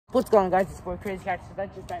What's going on, guys? It's Boy Crazy Cactus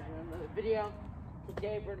Adventures back in another video.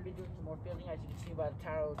 Today we're going to be doing some more fielding, as you can see by the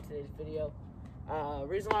title of today's video.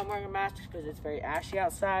 Reason why I'm wearing a mask is because it's very ashy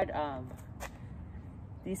outside.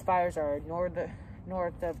 These fires are north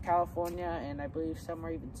of California, and I believe some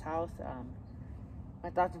are even south. My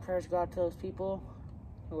thoughts and prayers go out to those people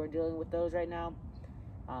who are dealing with those right now.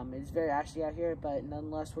 It's very ashy out here, but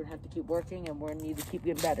nonetheless, we're going to have to keep working, and we're going to need to keep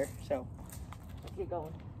getting better. So, let's get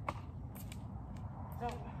going. So,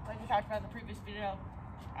 like we talked about in the previous video,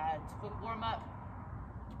 it's a quick warm-up.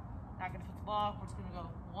 Not going to put the ball. We're just going to go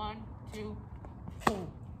 1, 2,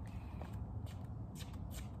 boom.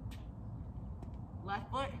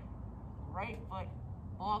 Left foot, right foot,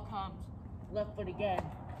 ball comes, left foot again,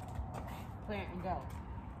 plant and go.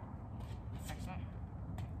 Next one.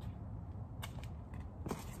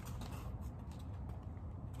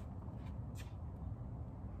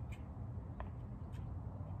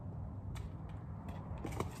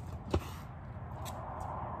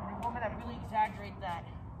 I really exaggerate that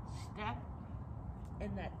step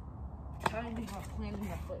and that timing of planting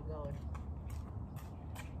that foot going.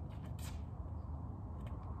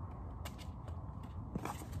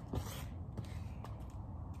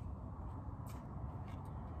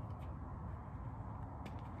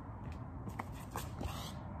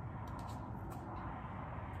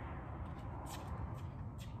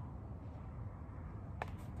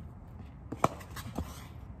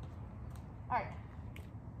 All right.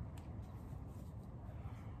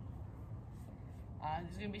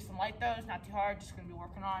 There's going to be some light throws, not too hard, just going to be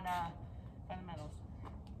working on fundamentals.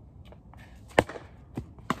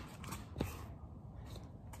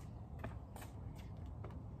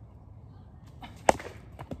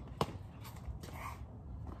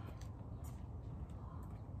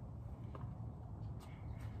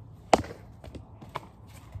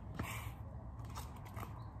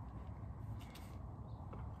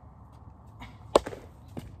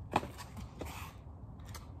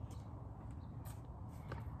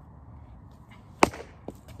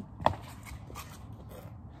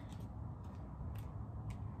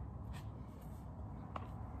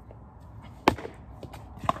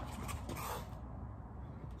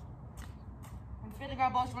 Fielding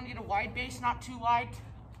ground balls, you want to get a wide base, not too wide.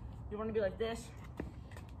 You want to be like this.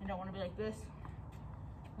 You don't want to be like this.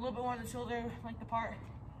 A little bit more than shoulder length apart.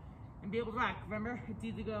 And be able to rack. Remember, it's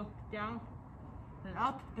either go down, then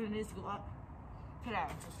up, then it is to go up to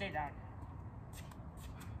down. So stay down.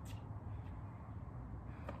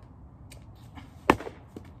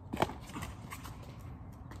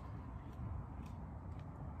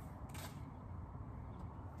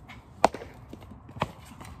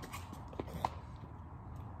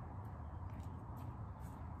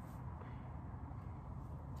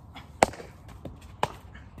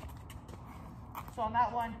 So on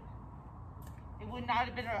that one, it would not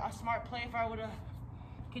have been a smart play if I would have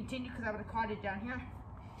continued, because I would have caught it down here.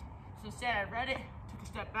 So instead I read it, took a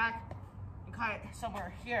step back, and caught it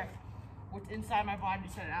somewhere here, which inside my body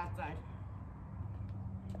instead of outside.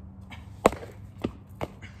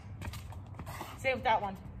 Same with that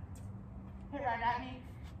one. Hit right at me.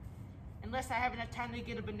 Unless I have enough time to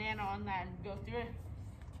get a banana on that and go through it,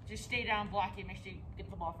 just stay down, block it, make sure you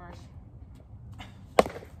get the ball first.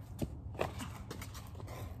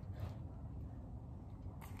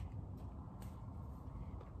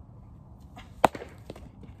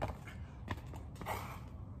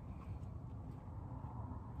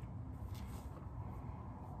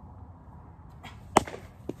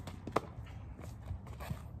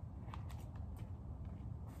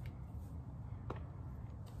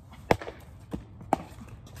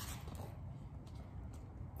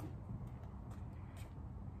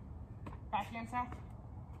 Backhand sack.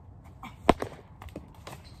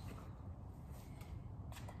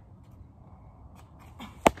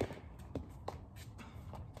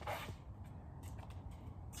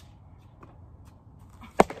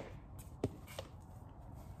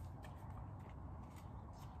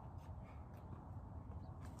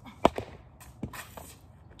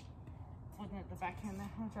 Looking at the backhand there.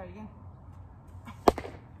 I'm gonna try it again.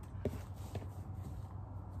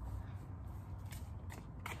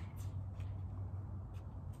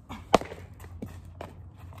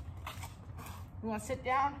 You want to sit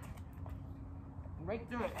down and right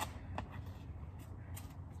through it.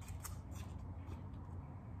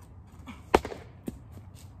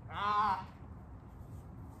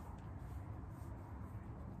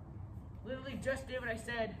 Literally just did what I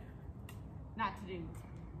said not to do.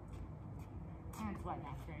 And it's wet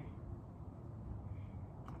now, great.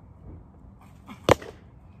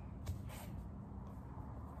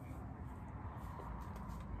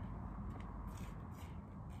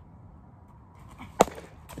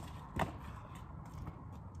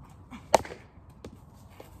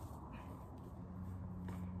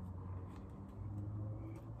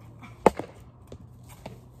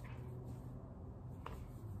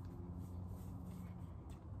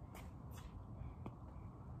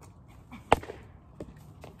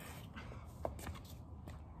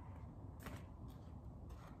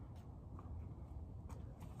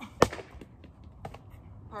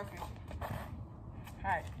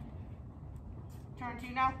 turn to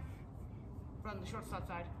you now. From the shortstop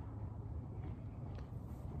side.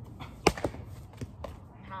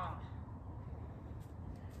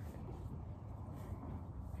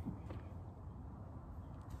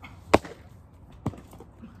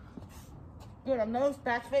 Good, on those,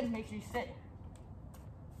 backspin, make sure you sit.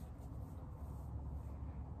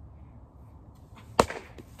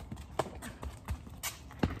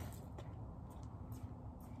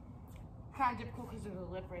 Kind of difficult because of the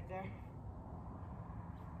lip right there.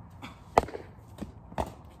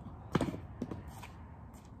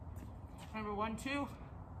 Number 1, 2,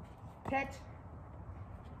 catch,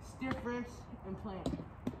 steer first, and plant.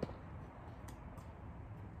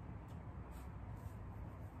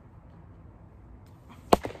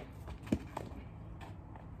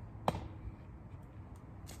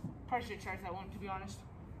 Probably should charge that one, to be honest.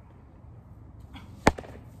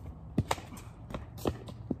 A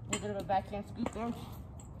little bit of a backhand scoop there. A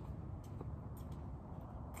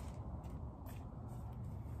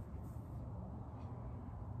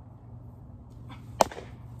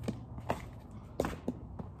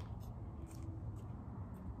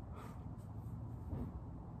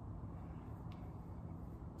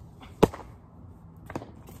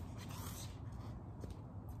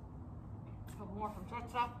couple more from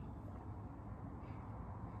shortstop.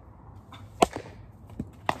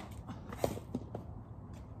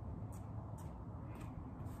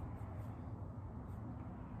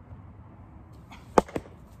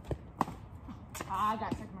 I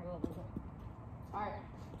got second base a little bit. Alright.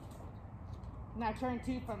 Now turn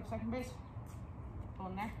 2 from second base. Go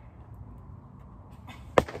in there.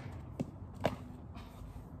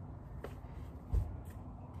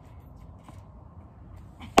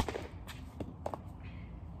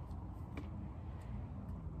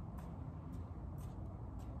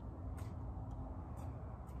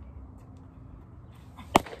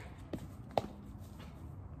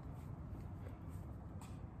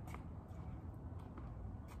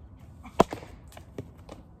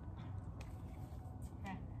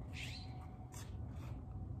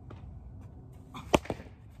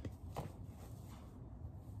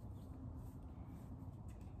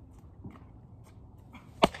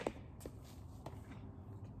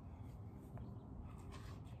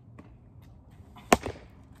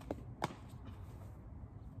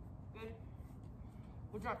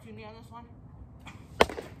 We'll drop 2 knee on this one.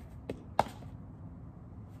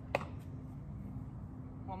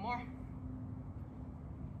 One more.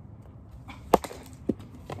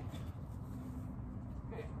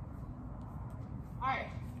 Good. Alright.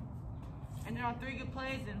 And then on 3 good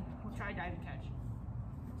plays, and we'll try dive and catch.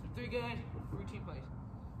 So 3 good, routine plays.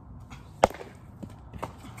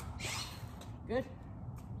 Good.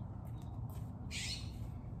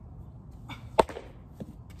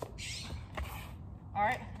 All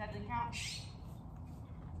right, that didn't count.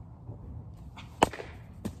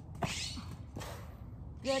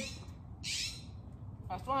 Good.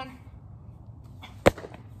 Last one.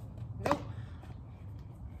 Nope.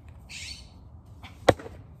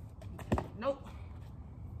 Nope.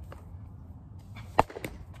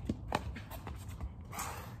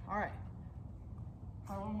 All right.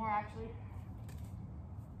 One more, actually.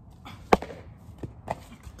 All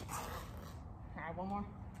right, one more.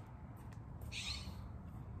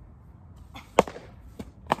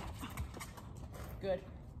 Good.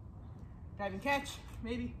 Dive and catch,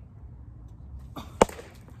 maybe.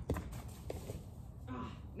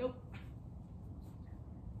 Nope.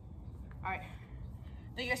 Alright.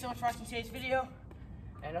 Thank you guys so much for watching today's video.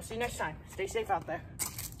 And I'll see you next time. Stay safe out there.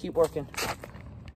 Keep working.